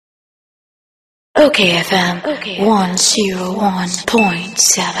okayfm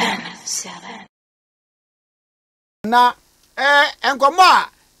 101.7. Na enkomo a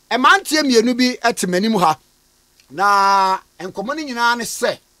emantie mienu bi etemanim ha na enkomo ni nyina ne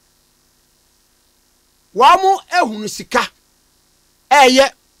se wamu ehunu sika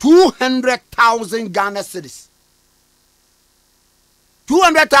eye 200,000 Ghana cedis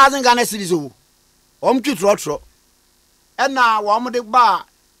 200,000 Ghana cedis o omtwi Trotro ena wamu de ba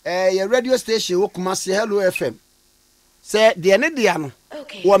ye radio station wo Kumasi Hello FM se de ne de ano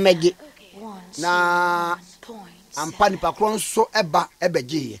wo mege na ampa nipa kron so eba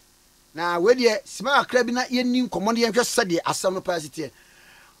ebeje na we de sima akra bi na yeni nkomo de yenhwe sade asam no parasite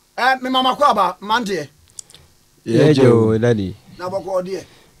me mama kwa ba mande yejo daddy na boko de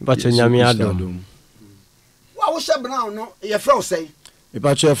bacho nyame adom wa wo she brown no ye frɛ say me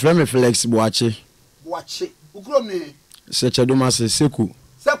bacho frɛ me flex boache ukrom ni se chedoma se seku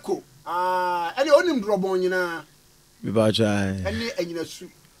ene onim drobon nyina me bacho ai ene anyina su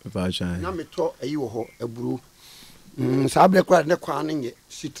me bacho ai na meto ayi wo ho aburu sabre kwa ne kwa ne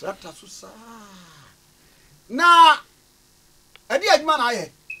sitrata so sa na edi adwuma na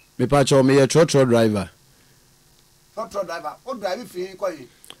aye me bacho me ye Trotro driver o drive fi kwa yi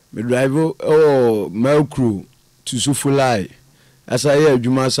me drive Melcrew to Sufulai asa ye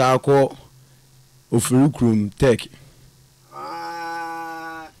adwuma sa akọ ofurukrum tech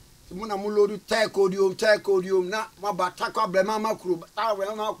muna mulodu tekodium na mabata kwa blema makru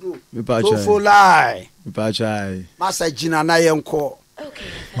tawe makru me pacha Sufulai me pacha masa jina na yenko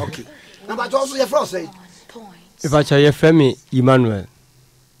okay na ba jo so ye fro say me pacha ye femi Emmanuel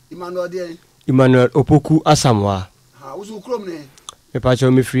de Emmanuel Opoku Asamwa ha uzu krom ne me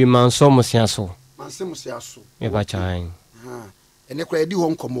pacha me free man so mosiaso me pacha ha ene kwa edi ho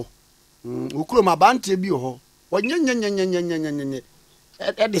nkomo ukrom abante bi ho onyenyenyenyenyenyenyenye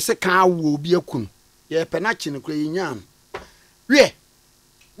de se kan wo obi akun ye penachi ne kura yinyam wie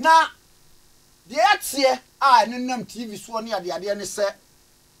na de atie a nenam TV so ne ade ne se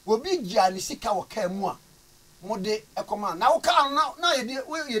obi gia ne sika wo kan mu a mode ekoma na wo kan na yede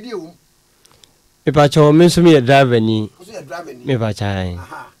ewu me pacha me so me driver ni me pacha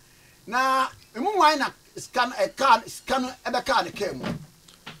aha na emu wan na scan ebe kan ne kan mu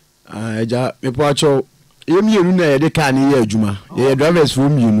eja me pacha yemienu na yede ka ne ye adwuma ye drivers fo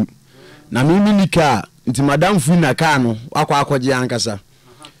mienu na mimi ni ka nti madam fu na ka no akwaje ankasa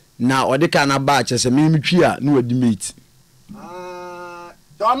na ode ka na ba che se mimi twi a na wadi mate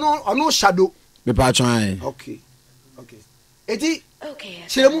ono shadow me pa twan okay eti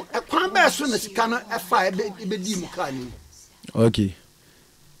chiremu ekwan ba so na sika no efa ebe di mu ka ni okay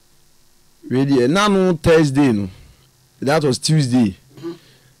ready na no Thursday no that was Tuesday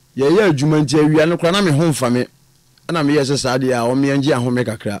ye adwuma nti awia no kra na me ho mfame na me yese saade a o me ngi ahome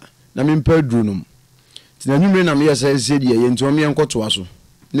kakra na me mpa dronum ti na nwumre na me yese sedi ye nti o me enkoto aso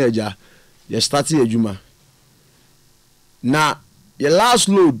na eja ye start adwuma na ye last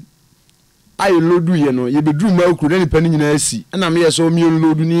load I loadu ye no ye bedru ma okru na nipa ni nyina asi na me yese o me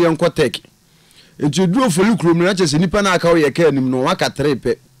loadu ni ye enkotek nti dru ofoli krom na chese nipa na aka o ye ka anim no waka 3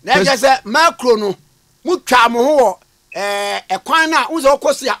 pe na chese macro no mutwa mo ho ekwan na uzo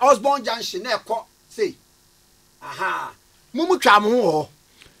okosi a Osborn Junction na ekọ sei aha mumutwa mo ho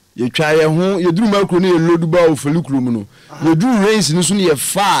ye twa ye ho ye duru makro na ye lodu ba ofoli krom no ye duru rains no so na ye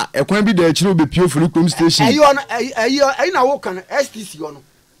fa ekwan bi da akire obepie ofoli krom station ayi na wo kan STC yo no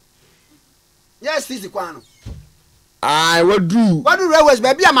yes STC kwan no ai wadu railways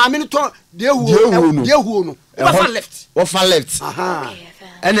ba bia ma me no ton de hu no wo fa left aha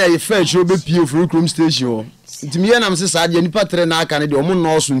ena ye fa akire obepie ofoli krom station ntimi ye nam se saade nipa tre na aka ne de omo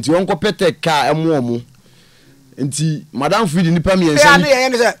nọọsụ nti onko pete ka emu omo nti madam feed nipa mi ense na ye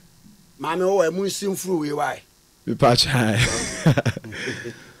ne se maame wo emu nsimfuru we why me pa cha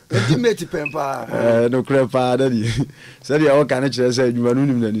ultimate pempa no krepa daddy said ya o ka ne kire se adwuma no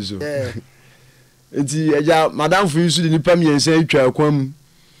nim na ni so nti eja madam feed su de nipa mi ense atwa akwam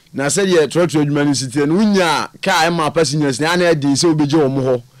na said ya Trotro adwuma ni sitie no nya ka ema passengers na na edi se obeje omo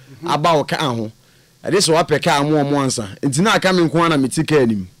ho aba o ka ho ade so wapeka amu ansa enti na aka me nko na metika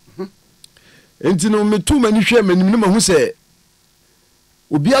anim enti no metu mani hwe manim ne mahu se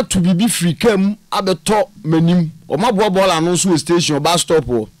obi atu bibi free kam abeto manim o maboa bola no so station bus stop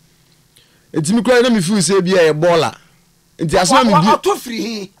o enti mi kura na me feel se bia e bola enti asema me bi auto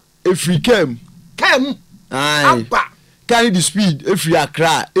free e free kam ai kan the speed e free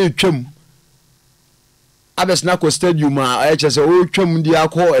Accra e twam abesna ko stadium a e chese o twam di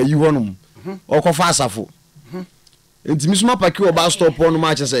akọ ayi honom okofa asafo enti suma paki o ba stop on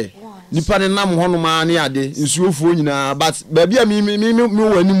ma chese nipa ne nam hono ma ne ade nsuofuo nyina but ba bia mi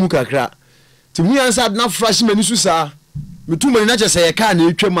wani mu kakra ti hu yan sa na fresh mani su sa metu mani na che say ka na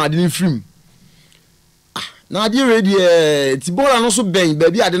etwa ma ade ni film na ade ready ti bola no so ben ba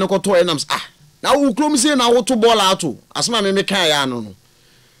bi ade no koto enams na wo krom se na wo to bola ato asema me kan ya no no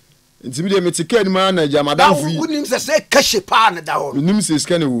nti bi de me tika ni ma na ja madam fu wo nim se kashe pa na da ho nim se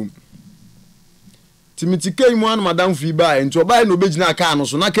scan wo ti me tika ni ma na madam fu ba nti oba na obegina ka no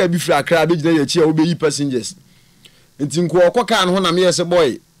so na ka bi fira akra obegina ya chi a obeyi passengers nti nko okoka no na me yes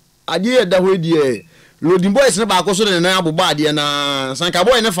boy ade ye da ho die loading boys ne ba ko so de na aboba ade na sanka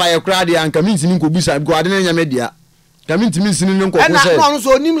boy ne fa ye kra ade anka minti ni nkobusa go ade na nya media ka minti minti ni nko ko se na no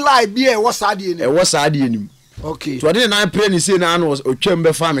so nim lie bi e wo sa ade ni e wo sa ade ni okay to ade na pray ni say na no otwam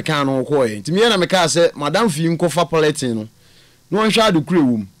be fa me kan no ko e nti me na me ka se madam fi nko fa politin no no hwa ade kure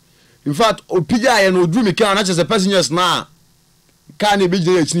wom in fact opija ye no odru me kan na chese passengers na ka na be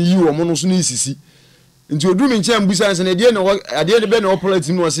gina ya chini yi wo mo no so ni sisi nti odru me nche mbusa nse na de na ade de be na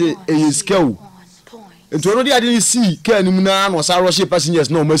politin no se e skill nti ono de ade ni si ka nim na no sa rush passengers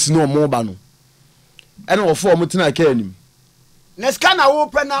na o masi na o mo ba no ene wo fo mo tena ka nim na scanner wo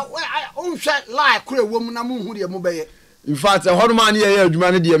pe na unhwe lie kure wom na mu hu de mo beye in fact hono man ye ya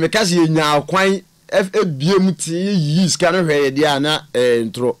adwuma ne de me ka se ye nya kwan FBM ti yi scanner hwe de ana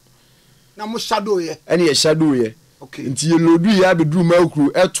ntro na mo shadow ye ene ye shadow ye okay nti ye lodu ya bedru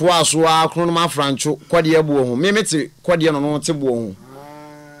makru eto aso akro ma francho kwade ye bo ho me mete kwade no no te bo ho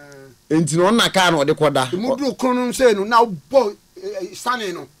nti no na ka no de koda mo dru kronun se no na bo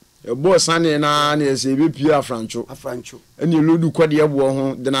sane no bo sane na na se be pia afrancho ene lodu kwade ye bo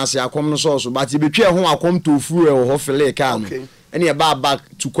ho de na se akom no so but be twa ho akom tofu e ho fele ka no ene ye back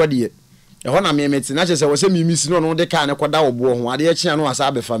to kwade ye ho na me mete na che se wo se mi misi no no de ka ne koda wo bo ho ade ye chia no asa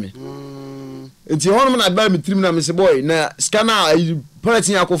abefa me nti hono na ba mitrim na me se boy na scanner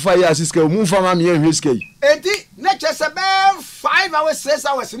politin akofa ya siska mu fa ma me ehwe ska yi enti na chese be 5 hours 6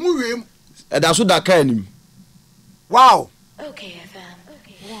 hours mu wiem e da so da ka anim wow okayfm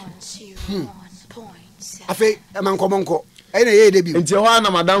 101.7 afi mankomonko ai na ye de bi nti ho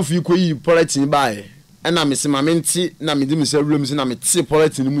na madam fu ko yi politin bae e na me se ma me nti na me di me se wrem se na me ti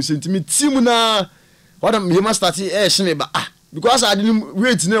politin mu se nti me ti mu na what am you must start e hye ba because I didn't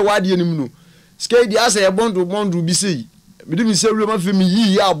wait na wade anim no skate dia say bundle bi sei me di me se wrem afi me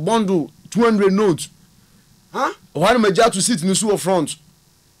yi ya bundle 200 notes one ma ja to sit ni so front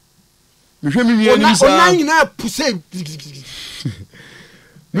me hwe me wi ni sa onan na puse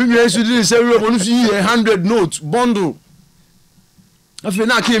me wi so di se wrem onu so yi 100 notes bundle afi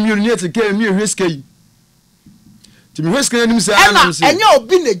na ka mi ni ete ka mi hwe skai ti mi hwe skai ni sa na se enya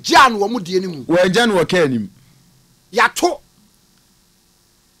obi na jan wo mu de ni mu wo jan wo ka ni ya to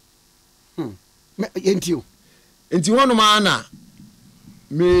enti hono ma na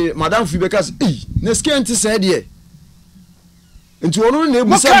me madam fi bekas na skenti se de enti wono na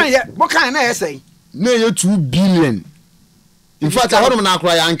ebusa mo kan na yesai na ye 2 billion in fact hono na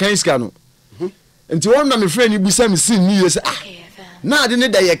akra ya ankan ska no enti wono na me friend ebusa me sin ni yesa na ade ne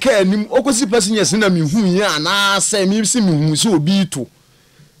da ye ka anim okosi passengers na me hu ya na se me si me hu so obi to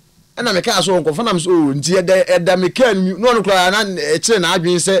na me ka so onko fa na me so enti eda me ka anim no no kra na e kire na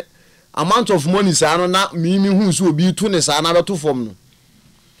adwen se amount of money sa no na me hu so obi to ne sa na be to fom no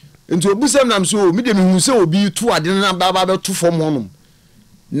enti obusem na me so me de me hu se obi to ade na ba be to fom honom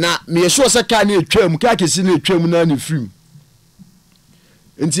na me sure se ka na etwam ka kesi na etwam na ne film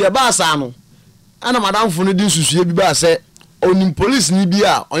enti e ba sa no ana madam fu no di susue bi ba se onim police ni bi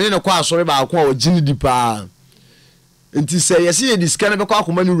a onye ne kwa asore ba akwa o gini di pa enti se yesi ye diska na be kwa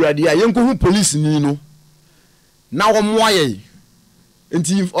akoma ni urade a yenko hu police ni no na wo moaye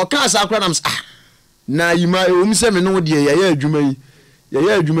enti o ka asa akra nam na yima o se me no de ye adwuma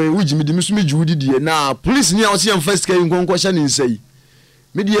yi wujimi di misumi juudi die na police ni a o se yam first kai nkonko hye ne nsai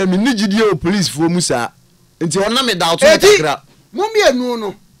me de me ni gidie o police fo musa enti ona me da auto kakra mo mienu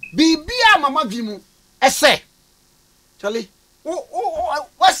no bibia mama vi mu ese Charlie,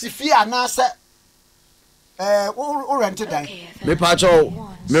 what's the fear now, sir? O rented dan. Me pacho,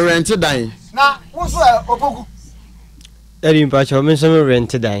 me rented dan. Na, what's opoku? Eri pacho, me so me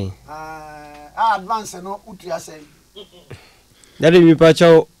rented dan. Advance no utria say. Eri mi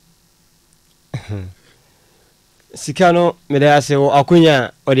pacho. Sikano me da ase wo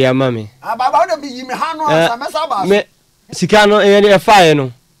akunya odi amame. Baba o de bi yimi ha no asa me sa ba. Me sikano e de fire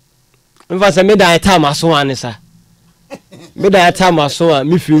no. Mfa se me dan time aso anisa. Me da time so a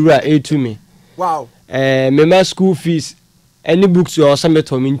me firu a etu me. Wow. Me ma school fees any books or some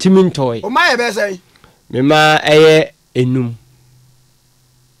to me ntimi ntoy. O ma e be say. Me ma eye enum.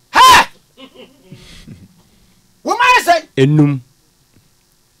 Ha! Wo ma e say? Enum.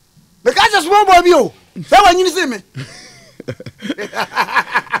 Because small boy bi o. Say when you see me.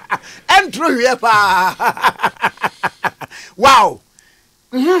 And through here pa. Wow.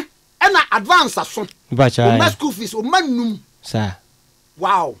 And I advance aso. Bacha. School fees o manum. Sir.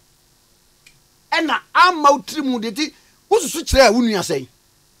 Wow. And I'm out trimu de who's switch there who you say?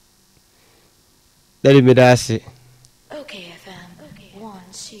 Let me say. okayfm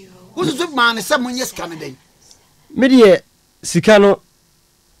 10. Who's the man is someone yes Canada? Media Sikano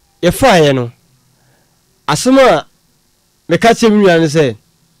ye fire no. Asoma me catch him and say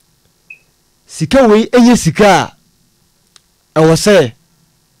Sika we enye sika a wo say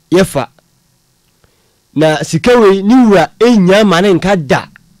ye fa na sika we ni wura enya mane nka da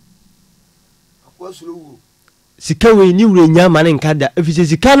sika we ni wura enya mane nka da efise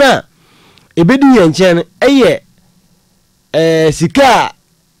sika na ebedi ye nchen eye sika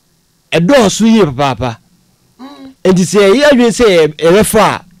edosu ye papa enti se ye adwen se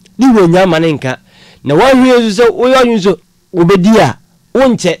erefa ni wura enya mane nka na wa hwe so wo yun so obedi a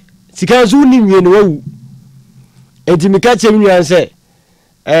wonche sika so ni nwie no wawu enti me ka chem nwan se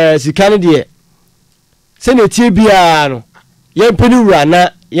sika no de se na tie bia no ye peni wura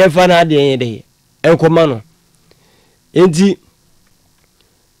na ye fa na de yen de enkoma no enti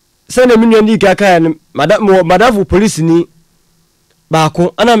se na minwan di kaka no madamfo police ni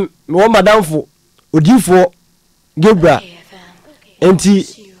baako ana wo madamfo odifo gebra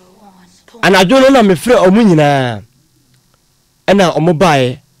enti anadwo no na me frɛ omu nyinaa ana omo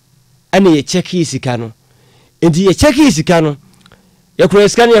bae ana ye check sika no enti ye check sika no ye kura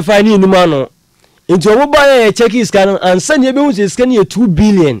sika no ye fa ni enuma no enti omo bae ye check sika no ansa ne be hu sika no ye 2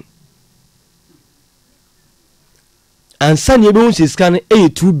 billion ansa ne be hu sika no e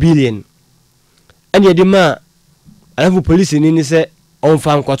 2 billion ana ye de ma alafu police ni se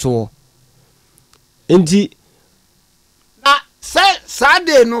onfa nkoto enti na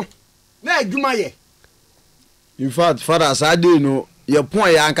Saturday no na adwuma ye. In fact, father Saturday no ye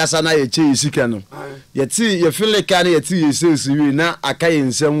point ya ankasa na ye che sika no. Ye ti ye feel ka na ye ti ye sales wi na aka ye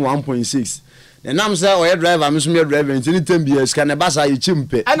nsem 1.6. Na nam say oye driver me so me driver nti ni tembi ye sika na basa ye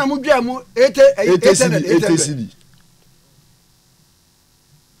chimpe. Ana mu dwa mu 80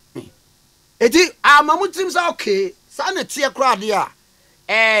 eti amamu tim sa okay sa na tie kra de a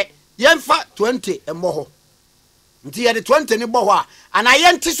yemfa 20 embo ho nti ye de 20 ni bo ho a ana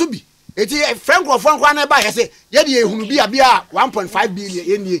ye nti so bi eti franco na ba ye se ye de ehunu bi a 1.5 billion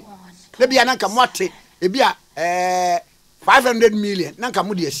ye nie na bia na nka mote e bia 500 million na nka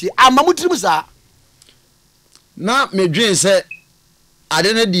mo de asie amamu tim sa na medwen se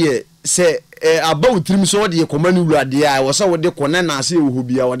ade ne de se abaw trim so de komani wurade a wo se wo de kona na ase ewo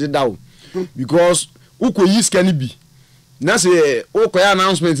bia wo de dawo because ukoyi scan bi na se ukoya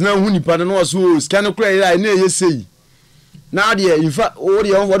announcement na hu nipa no wo so scan kura ira na ye sei na de infa o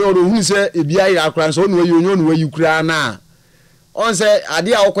de wo de hu se ebia ira kura so no wayi onyo no wayi kura na on se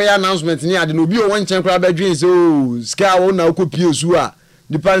ade a ukoya announcement ni ade no bi o won chen kura badwin se o ska wo na ukopie su a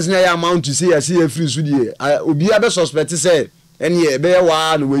nipa nse ya amount to say ya see free so de obi a be suspect say ene be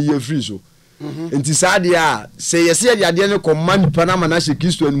wa no wayi free so enti saade a se yesi ya ade ne komma nipa na mana hye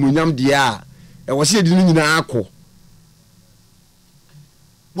Kristo anmunyam de a e wo se edi ni nyina akọ.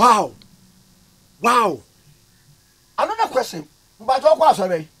 Wow. Another question. But what was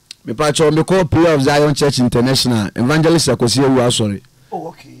sorry? Me pa cho me call prayer of Zion Church International evangelist akosi ewu asori. Oh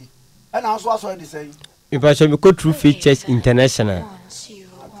okay. And also sorry the same. Me pa cho me call True Faith Church International.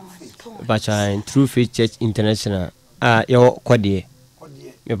 Me cha True Faith Church International. Yo kwade.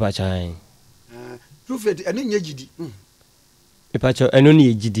 Me pa cha True Faith enu nye gidi. Me pa cho enu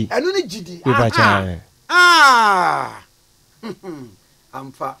ne gidi. Enu ne gidi. Me pa cha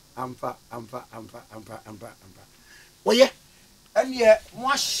amfa. Oye, ene mo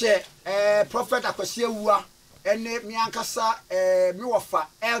ahye prophet akwase awua ene mi ankasa mi wofa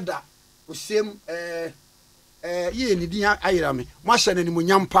elder osem ye ni din ayira me mo ahye na ni mo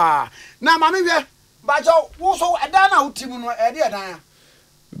nyampa na ma me hwe ba jo wo so edan na utimu no de edan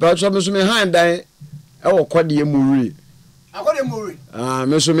Ba cho me so me han dan e wo kwade muri. Akwade muri.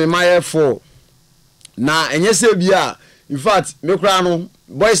 Me so me maye 4 na enye se bia in fact me kra no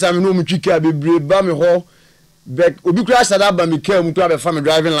boys am no mutwika bebre ba me ho but obi kra sada ba me ka mu kra be fa me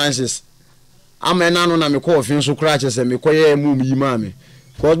driving license amena no na me call fin so kra che se me koye mu yi ma me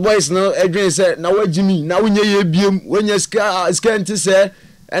cause boys no edwen se na wagimi na wonye ye biem wonye ska nti se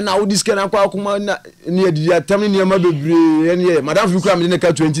na wo diska na kwa kuma na ne edi atam ne ma bebre ne madam fi kra me ne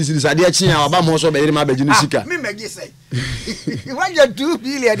ka 20 series ade a chia aba mo so be yire ma ba gini sika me megi say wanya 2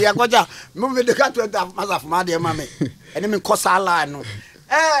 billion dia koja me de ka 20 mazaf ma de ma me ene me kosa ala no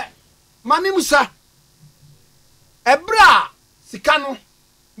mami musa ebra sika no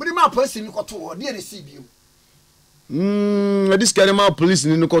muri ma police ni koto ho de ne si bio this kind of police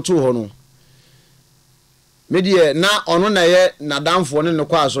ni koto ho no media na ono na ye na damfo ne no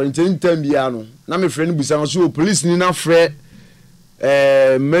kwa so ntentam bia no na me frɛ no busa no so police ni na frɛ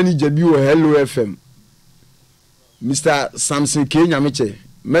manager bi o Hello FM Mr. Samson Kenya meche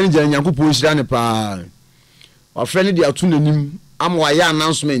manager nyankopo hira ne pa wa frɛ ne dia to nanim am wa ya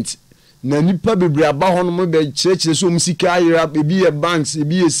announcement na nipa bebre aba ho no mo be kyerɛkyerɛ so musika ayira ebi e banks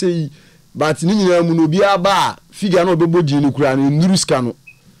ebi e sei but ni nyina mu no bi aba figure no obebo di ni kura no nuru ska no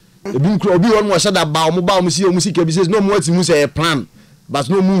ebi nkura obi won mo hye da ba mo ba mo si musika bi says no mo ati mu say plan but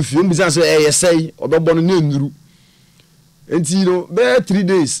no mu mfie mo bi say e sei obebo no na nuru enti no be 3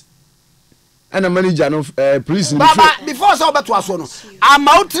 days ana manager no police baba before so beto aso no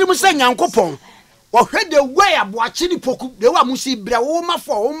ama utiri mu say nyankopon wo hwede way aboachi ni poku de wa musi bra wo ma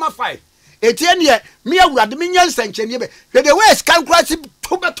 4 wo ma 5 etie ne me awurade me nya nsankyene be hwede way scan cross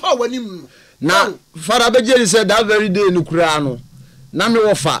to beto wanim na fara beje ni say that very day no kura no na me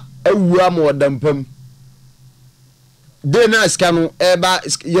wo fa awu am odampam de na scan no eba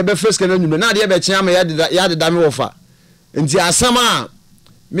ye be first scan anwum na de be kyen am ya de me wo fa nti asama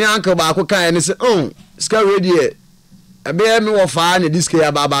me uncle ba ko kan ni say scan radio ebe me wo fa na disk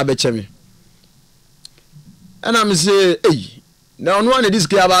ya ba be kye me and I'm say na ono na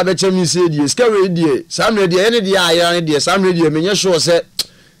disk ya ba be kye me say die scan radio sam radio ene die ayira ne die sam radio me nye sure say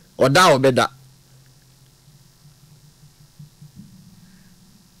oda obeda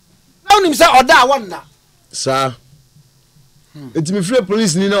nim say oda wonna sa enti me free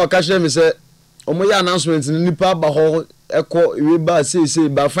police ni na o ka hye me say omo ya announcement ni nipa ba ho eko we ba say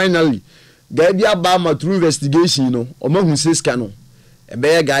ba finally guy bia ba ma through investigation no omo hu say scan no e be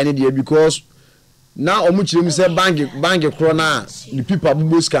ya guy ni there because na omo kire me say bank kro na the people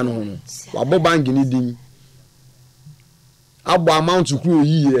bubo scan no no wa bo bank ni din abo amount kro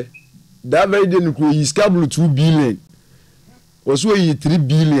yiye that very day no kro yi scabble 2 billion oso yi 3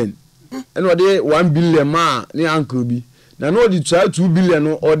 billion and what they 1 billion ma ni uncle bi na no di 2 billion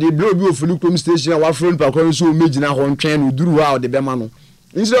no or the blow bi ofulu chrome station wa friend pa kwa so megina ho ntwen no duru ha o de bema no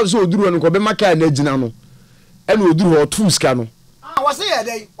instead of so duru no ko be maka na gina no e na oduru ho 2 ska no was say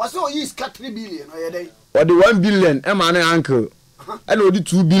dey was so yi ska 3 billion o ye dey or the 1 billion e ma na uncle e na odi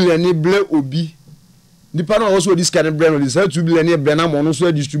 2 billion ni ble obi nipa na also di ska na ble no di 2 billion ni ble na mo no so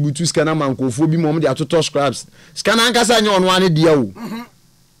distribute ska na mankofo bi mo mo di atoto scraps ska na ankasa nya ono ane dia o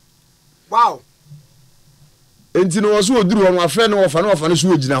wow enti no so oduru ho no afre no ofa no so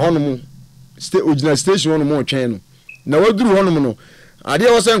ogina ho no mo ogina station no mo twɛn no na waduru ho no no ade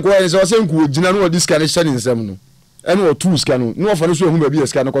wo sen ko en so sen ku ogina no odi ska ne hyɛ ne nsam no ɛne o tu ska no no ofa no so hu ba bi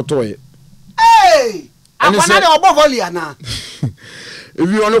ska no kɔtɔe akwana de obo volley ana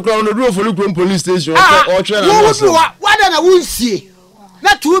ebi ono kra no duru folu krom police station o twɛn na wo wada na wunsie na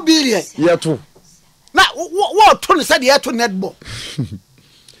 2 billion yeto na wo to no said yeto netball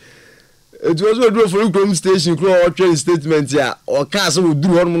it was a do for Chrome station crow or train statement ya or castle would do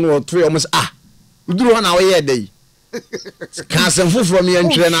one or 3 almost we do 1 hour a day cancer from me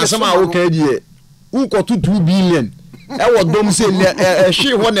and train somehow okay dear who got 2 billion I was dumb saying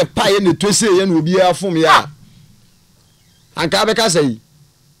she won a pie in the twist and will be a from ya and Kabeka say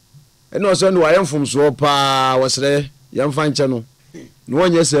and no son I am from Swopa was there young fine channel no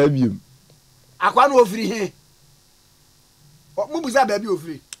one yes I you akwan free here mubuza baby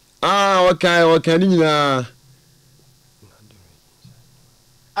free okay ni nyina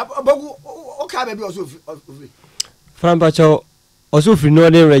abagu okay baby also free from Pacho also free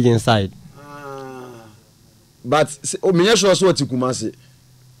northern region side but o menye so oti Kumasi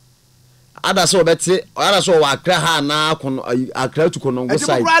ada so beti ada so wa akra ha na kono akra tu kono go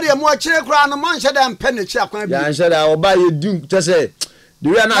side e kura de mo akire kura no man hye da mpe ne chi akwan bi ya hye da oba ye dum tese the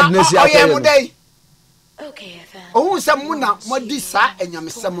way na adnesi akwa okayfm ohun se mu na modi sa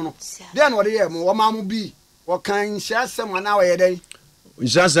enyamesem no de na ode ye mo wo ma mu bi wo kan hye asem na wo ye den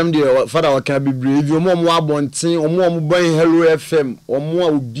hye asem de father wo kan bibre bi omo abonten omo ban Hello FM omo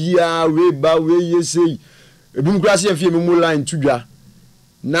obia we ba we yesei ebi mkura se afie mu line tudwa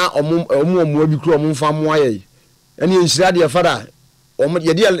na omo bi kro omo mfa mo aye ene nhira de father omo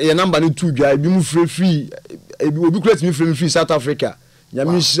ye de ye number ni tudwa ebi mu free ebi obi kura timi free South Africa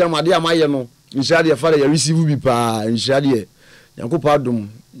nyame nhira ma de amaye no nhira de father ya receive bi pa nhira de yankopa dum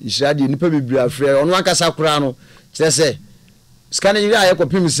nhira de nipa bibiri afre ono akasa kura no kire se scan ni ya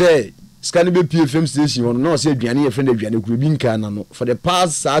kopim se scan be PFM station ono no se aduane ye friend aduane kuro bi nka na no for the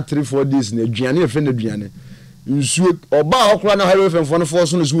past 3-4 days na aduane ye friend aduane nsuo oba okura na Hello FM for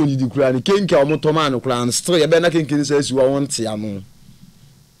force no so woni di kura ni kenka omotoma no kura and still ye be na kenka se asi wa wonte amo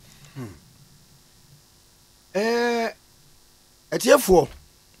etiefo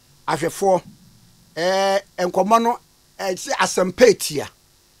ahwefo enkomo no se asempetia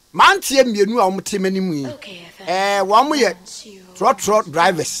mantie mienu a wɔn te manimu yi wɔn yɛ trotro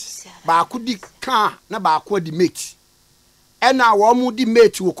drivers baako di car na baako di mate ɛna wɔn di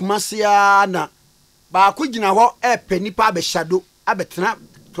mate wɔ Kumasi na baako gyina hɔ ɛpɛ nipa abɛhyado abɛtena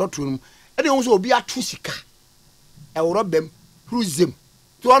trotro no ɛna wɔn nso obi ato sika ɛwɔrɔ bɛm cruisem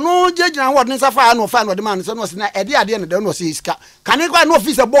to ɔno gyina hɔ ɔde nsa fa na ɔfa na ɔde ma no sɛ no ɔsi na ɛde adeɛ na dɛm na ɔsi sika kane kwa na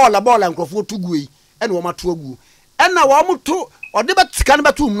ɔfi sɛ bɔɔla nkurɔfoɔ to gu yi ɛna wɔn ato agu ɛna wɔn to ɔde bɛ sika no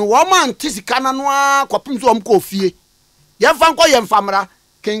bɛto mu no wɔn ante sika no a kɔpem so wɔn kɔ fie yɛmfa nkɔ yɛmfa mmara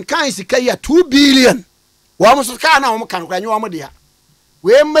kenkan sika yi 2 billion wɔn so sika na wɔn kan kora nyɛ wɔn de ha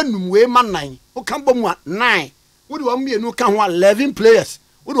wee ma num wee ma 9 woka bɔ mu a 9 wode wɔn mmienu ka ho a 11 players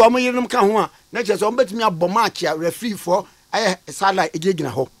wode wɔn yerenom ka ho a na kyerɛ sɛ wɔn bɛtumi abɔ match a referee for ayɛ sala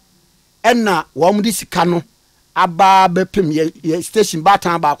egyina hɔ ɛna wɔn de sika no aba bɛpem yɛ station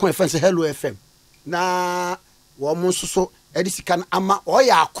batan baako ɛfɛn sɛ Hello FM na wɔn nso so ɛde sika no ama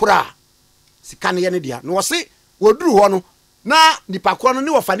ɔyɛ akora sika no yɛ ne dia na wɔse wɔduru hɔ no na nipa koro no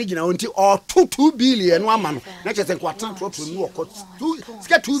ne wɔfa ne gyina hɔ nti ɔto 2 billion no ama no na kyerɛ sɛ nkwatan trotro no wɔkɔ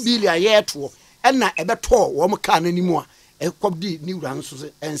sika 2 billion yɛ to ɛna ɛbɛtɔ wɔn kaa n'anim a ɛkɔ di ne wura nso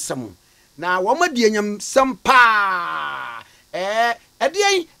nsɛm na wɔn adi enyam sɛm paa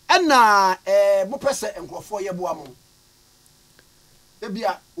ɛdeɛn ɛna mopɛ sɛ nkurɔfoɔ yɛ boa mo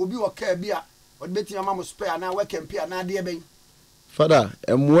ebia obi wɔ kaa bi a ɔde bɛtumi ama mo spare na wɔkɛmpi a na adeɛ bɛn fada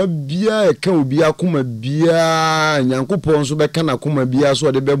ɛmoa bia ɛka obi akoma bia Nyankopɔn nso bɛka na akoma bia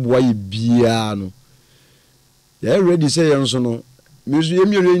so ɔde bɛboa yɛ bia no yɛ ready sɛ yɛn nso no mesu yɛ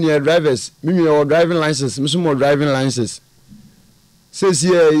mienu ni drivers mimi wɔ driving license mesu mo driving license sesi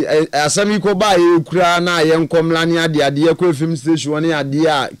asami ko ba yɛ kura na yɛ nkomla ne ade ade ko FM station ne ade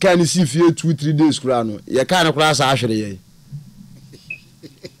a ka ne si fie 2-3 days kura no yɛ ka ne kura sa ahwere yɛ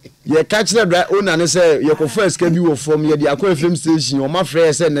ye catch the dry owner ne say ye ko first can be wo from ye dia ko FM station o ma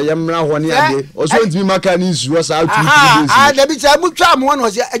frɛ say na ye mra ho ne ade o so ntimi maka ni nsuo sa out da bi cha mutwa mo no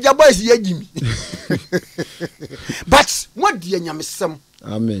say agya boys ye gimi but what die nyamesem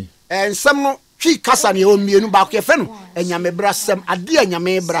amen ensem no twi kasa ne o mienu ba ko ye fe no enyame bra sem ade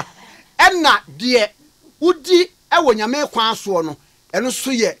enyame bra enna de udi ewo nyame kwan so no eno so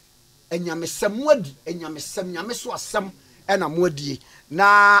ye enyamesem wadi enyamesem nyame so asem ena modie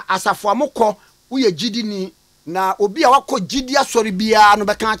na asafo amokɔ woyɛ gidi ni na obi a wakɔ gidi asɔre bia no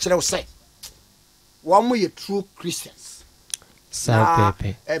bɛka kyerɛ wo sɛ wɔn mo yɛ true Christians sa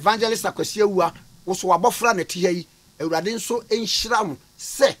pepe evangelist akwasi awua wo so wabɔfra na tia yi awurade nso enhyira mo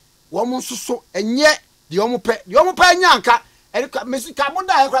sɛ wɔn mo nso so enye de wɔn pɛ nyanka mesika mo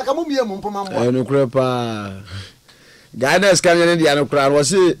da ekra ka mo mie mo mpoma mo no kura pa guidance kan ne dia no kura wo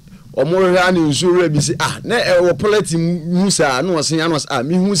se omorha ni nsuru bi se na wo politi musa no wose ya no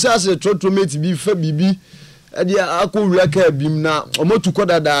mi husa se trotro mate bi fa bibi e dia akowura ka bim na omotu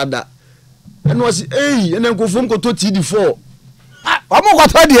koda daada no wose ene nkofom ko to TD4 omo ko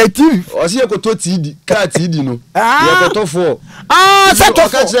to di TV wose ye ko to TD ka TD no ye ko to 4 se to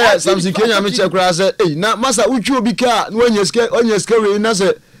ka se Samson Kenya me che kura se na masa utwi obi ka no onye ske we na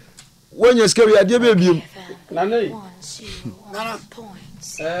se onye ske we ade be biem na nei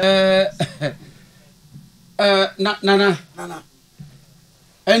nana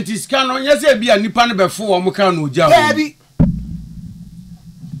entiska no nyese bia nipa no befo wo mo ka no ogya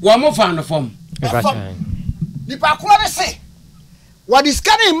wo mo fa no fom nipa kro ne se what is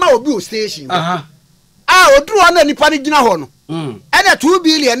scanning ma obi o station oduru na nipa ne gina ho no ene 2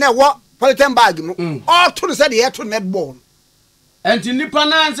 billion na wo polythene bag no all to say the to netball enti nipa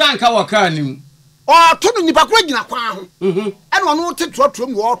na anza nka wo ka nim to no nipa kro gina kwan ho ene ono te trotro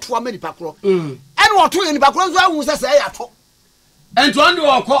mu o to ama nipa kro ene o to ye nipa kro nso ahu se ya to enti on de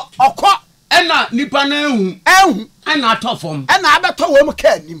okọ ena nipa na ehu ena to fom ena abeto wo mu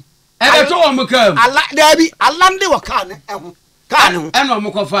ka nim ebeto wo mu ka ala dabi alande wo ka ne ehu ka ne ena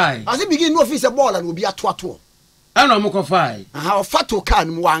mo ko fai asi begin no office ball na obi ato ena mo ko fai o fato ka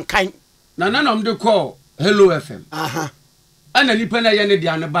ne mu wankan na mo de call Hello FM ana nipa na ye ne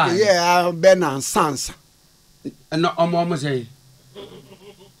dia ne ba Benan Sansa na omo say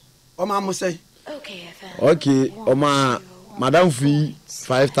Okay, madam fee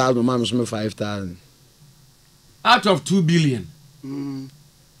 5,000 man so 5,000 out of 2 billion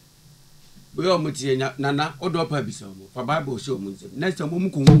we o mutie nana odo pa bi so mo fa bible show mo nsem next time mo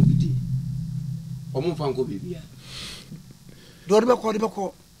ko hu bidi o mo fa nko bibia do be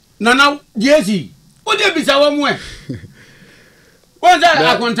ko nana jesi o de bi sa wo mo wọ́n sẹ́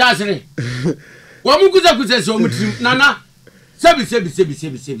akontasere wọ́n mú kúsẹ́kúsẹ́ sí ọmọ tìrìm nana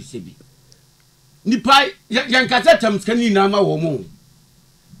sẹ́bi nípa yẹn kásẹ̀ tẹ̀m sikẹ́ni náà ma wọ́n mú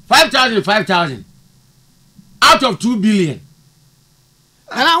 5,000 out of 2 billion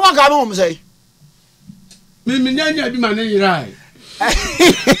Nana wa ga mo say. Me nyanya bi ma ne yirai.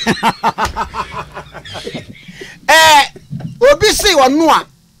 Obi say wonu a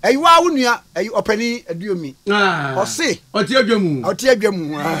eyiwa wonua eyi opani aduomi. O say oti adwamu. Oti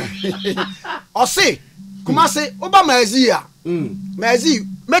adwamu. O say kuma say oba mazi a. Mazi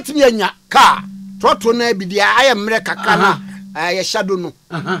metimi anya car. Trotro na bi dia aye mre kakra na ye shadow no.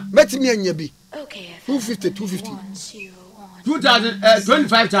 Metimi anya bi. Okay. 250.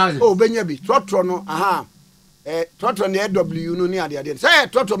 25,000. Oh benya bi. Trotro no Trotro na AW no ni ade. Say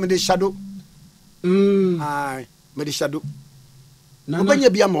Trotro me de shadow. Me de shadow. Obenya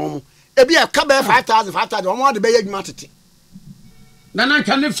bia mo ebi e ka be 5,000 omo de be yadwuma tete nana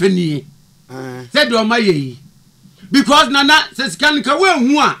ka ne fani say do ma yi because nana says can ka we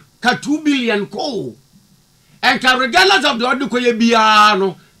hu a ka 2 billion ko and ka regardless of the order ko ye bia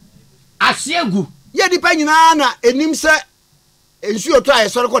no asiegu ye di pa nyina na enim se ensu oto aye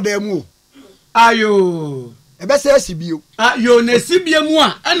sore ko da mu ayo ebe se asibio ayo na sibie mu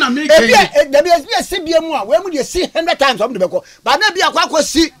a na me ke ebi asibie mu a we mu de see 100 times om de be ko ba na bia akwa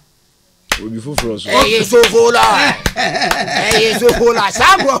si obi foforo so so fola so fola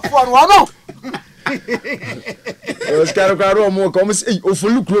sago for no Oscar kwaro mo ko mo say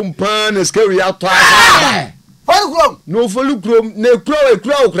ofolu krom pan na scary ato Folkrom no ofolu krom na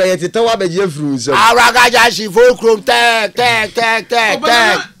ekura okra yetete wa beje fru so aragaja shi folkrom tek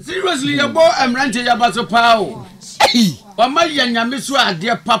seriously you bo emrante ya baso pao o ma yanyame so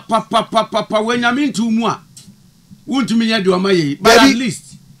ade papa we nyame ntumu a wontumi nya de o ma ye but at least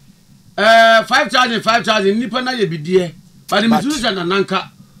 5,000 nipa na ye bidie but me tunu na nanka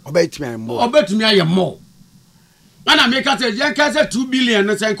obetumi aye mo ana me ka say je ka say 2 billion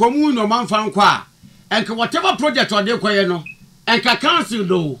no say komu no man fa nkwa enka whatever project ode koye no enka cancel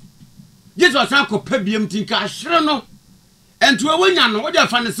do Jesus an ko pabiem tinka ahre no entu ewanya no wo de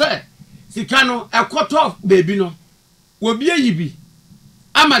fa ne say sika no ekoto baby no wo bie yibi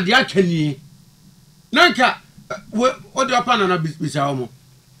ama de akanie nanka wo de apa na bisa wo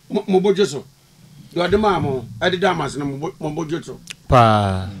mo bojeso do de ma mo ade da mas no mo bojeso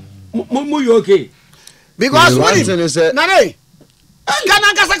pa mo you okay because when nane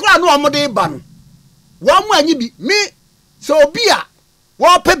kana kasa kura no omode ba no wo mo anyi bi me so obi a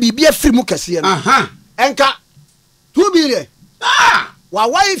wo pa bibia firi mu kase no enka 2 billion wa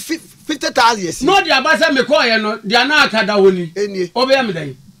why 50,000 yes no dia ba say me call ye no dia na akada woni obe ya me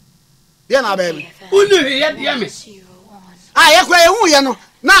dan dia na ba me unu ye dia me ye kura ye hu ye no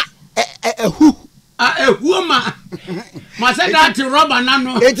na ehu ehu ma say that rubber na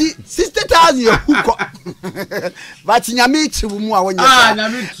no eti 60,000 ehu ko but nyame chi mu a wonya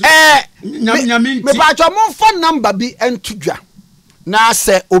nyame me ba cho mo phone number bi entudwa na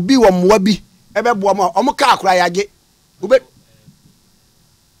se obi wo moa bi ebebo mo omo ka akura yage ube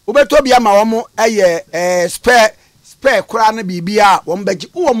to bia ma wo eye spare kura na bibia wo mbegi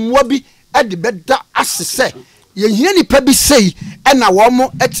wo moa bi ade beda asese ye hia nipa bi sei na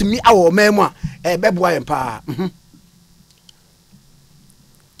wo atimi awo mamu a ebebo ayen pa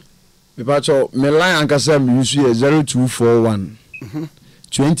Bipacho me line ankasa me use 0241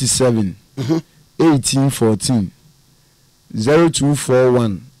 27 1814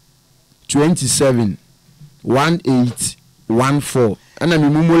 0241 27 1814 ana me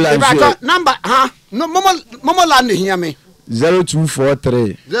mumu line Bipacho number no momo line hia me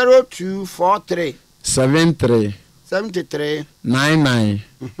 0243 73 99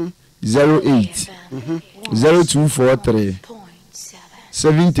 08 0243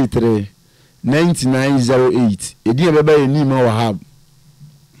 73 9908 edi ebeba eni ma wahab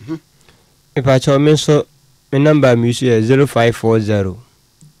if I tell me so my number me is 0540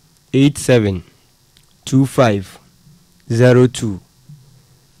 87 25 02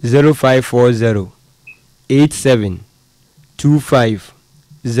 0540 87 25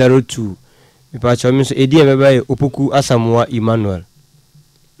 02 if I tell me so edi ebeba opoku Asamoah Emmanuel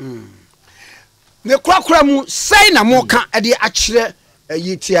ne kwakura mu sei na mo ka ade akire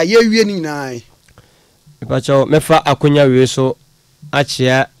yitia ye wie ni nai Ipacho mefa akonya we so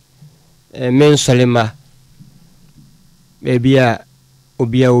achia mensolema bebia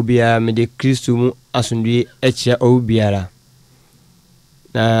obia me de Kristo mu asundue achia obiara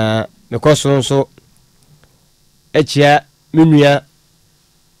na mekoso so achia menua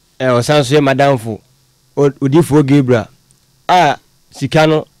osanso ye madamfo odifo Gabriel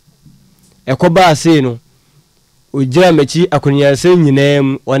sikano ekoba ase no ogira mechi akonya se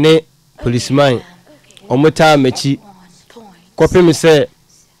nyinam one policeman omota mechi kopem se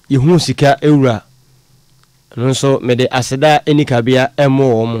yehu sika ewura nso mede aseda enikabia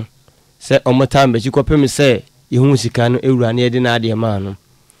emo omo se omota mechi kopem se yehu sika no ewura na yede na ade ma no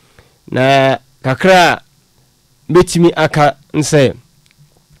na kakra betimi aka nse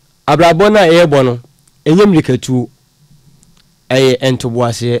abrabɔ na ɛyɛbɔ no ɛnyɛ mmirikatuo ɛyɛ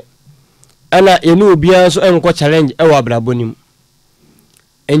ɛntoboaseɛ ana yɛne obiara nso ɛnkɔ challenge ɛwɔ abrabɔ nim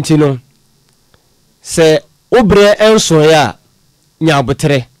enti no sɛ wobrɛ ɛnsoɛ a nya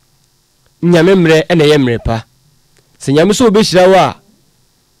abotere nyame mmerɛ ɛna ɛyɛ mmerɛ pa sɛ nyame sɛ obɛhyira wo a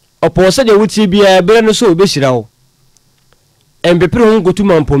ɔpɔw sɛ deɛ wotie biara berɛ no sɛ obɛhyira wo ɛmpepere ho nkotu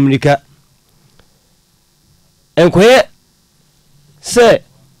ma mpɔmmirika ɛnkɔyɛ sɛ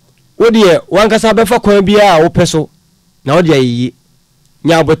wodeɛ wankasa bɛfa kwan biara a wopɛ so na wode ayeye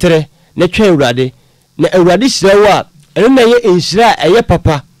nya abotere na twɛn awurade na awurade hyira wo a ɛno na ɛyɛ nhyira a ɛyɛ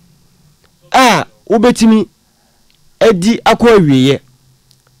papa a wobɛtumi adi akɔ awieyɛ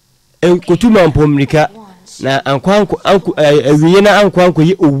nkotu ma mpɔmmirika na awieyɛ na ankɔ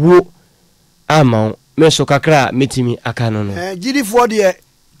yɛ owuo ama wo meso kakra metimi aka no no gidifoɔ deɛ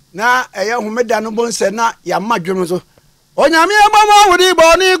na ɛyɛ homeda no bonsɛ na yɛama dwom so onyame mama wodi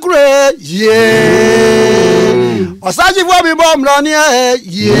bɔne kure ye ɔsagyefo mi bɔ mmrane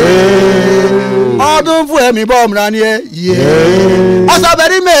ye ɔdomfo mi bɔ mmrane ye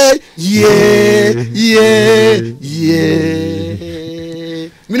ɔsabɛri me ye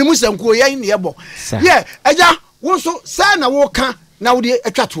minimu sankuo yɛn ne yɛbɔ ye agya wo so sɛ na wo ka na wo de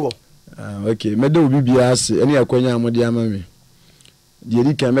atwa to okay meda obi bia ase ene akwanya amode ama me de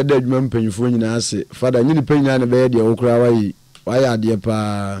ri kan meda adwuma mpanyifo nyina ase fada nyini panya ne be de wo kura waye ade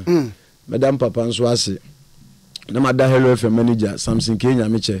pa meda papa nso ase na mada hello fm manager Samson Kenya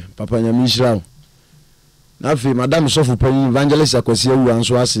meche papa nyame nhira na afi madam sofu panyi evangelist akwasi awu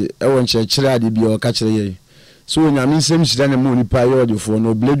nso ase ewo nkyekere ade bia o ka kire ye so nyame nsem hyira ne mu nipa ye odefo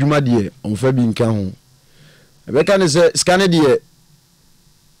no bledwuma de onfa bi nka ho ebeka ne se scanner de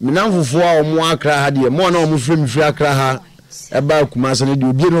minamfofo a omo akra ha de mo na omo frɛ akra ha eba kumasa ne de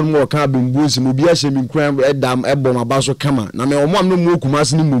obi no mo ka bembuosi mo bi ahye mi nkran edam ebom abaso kama na me omo am no mo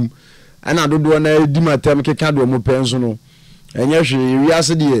kumasa ne mum ana dodo na di matem keka do mo penso no enye hwe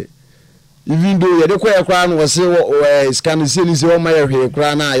wiase de even though ye de koye kra no wose scan se ni se o ma ye hwe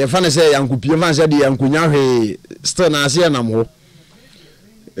kra na ye fa ne se yankopie fa se de yankonya hwe still na ase na mo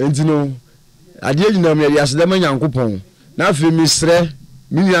enti no ade nyina me wiase de ma yankopon na afi mi sre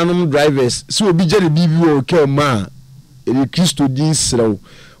million drivers so obi jere bibi o ke ma e Kristo din srew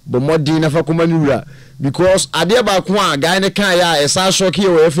bo modin na fa koma ni wura because ade ba ko a guy ne kan ya esa shock here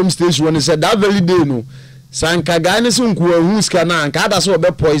o FM station one said that very day no sanka guy ne so nku ahu ska na anka ada so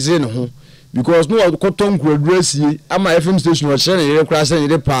be poison ho because no koton ku aduasie ama FM station o chere ne kura se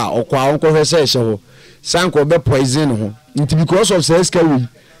ne pa okwa onko hwe se hye ho sanka be poison ho nti because of say ska we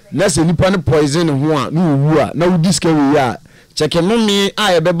na se nipa ne poison ho a no wu a na wudi ska we a cheke no mi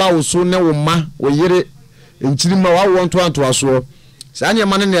a ye be ba wo so ne wo ma wo yire nchiri ma wa won to anto aso sanya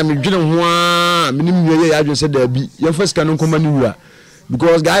ma ne na medwene ho a minim nwie ya adwen se da bi ye fa sika no nkoma ni wura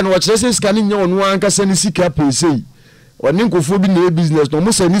because guy no wa kire se sika ni nya onu anka se ni sika pesei oni nkofo bi na business no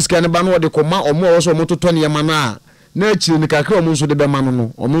mo se ni sika ne ba no de koma omo wo so mo toto ne ma na akiri ni kakra omo nso de be ma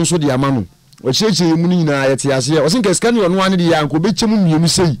no omo nso de ama no o chichi mu ni nyina ye te ase o sinka sika ni onu ane de ya nko be chemu mienu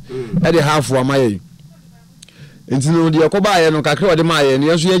sei e de half wa maye enti no de yakoba ye no kakra o de ma ye ne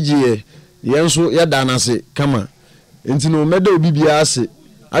yenso ye giye yenso ye danase kama enti no meda obi bia ase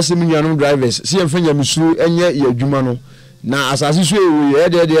mi nuanom drivers si emfanya misuru enye ye adwuma no na asase so ewe ye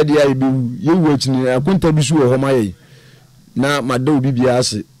de ya ibewu ye wu akini akunta bi so ho maye na mada obi bia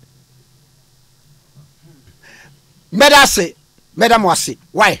ase meda mo ase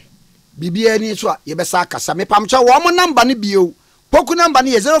why bibia ni so ye besa kasa me pamcha wo mo number ne bio poku number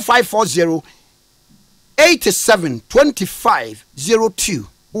ne 0540 872502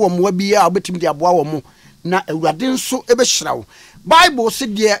 wo mo bia obetim de aboa wo mo na awurade nso ebehira wo bible se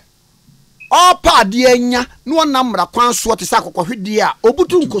de opa de anya no onamra kwan so te sa kokohwede a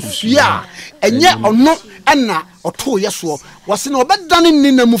obutu nkosua a enye ono na oto ye so wo se na obedane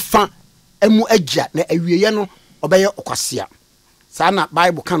ninamu fa emu agya na awieye no obeye okwasea sana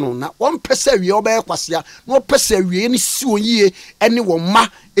bible kanu na won pese awie obeye kwasea na opese awie ni si oyie ene wo ma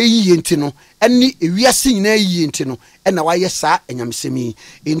eyiye nti no ene ewiase nyina eyiye nti no na waye saa enyamsemi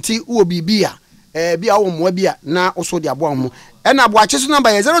enti wo bibia bia wo mo bia na oso de aboa mo na aboa chesu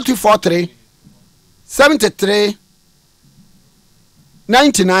number 0243 73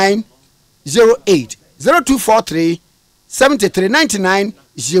 99 08 0243 73 99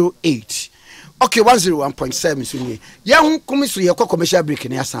 08. Okay, 101.7 sunye. Ya hun komisu ye commercial break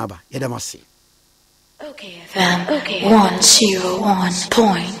ni asaba. Ya damasi. Okay, FM. Okay.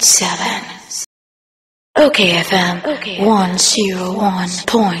 101.7. Okay, FM. Okay.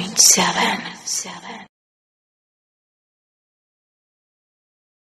 101.7.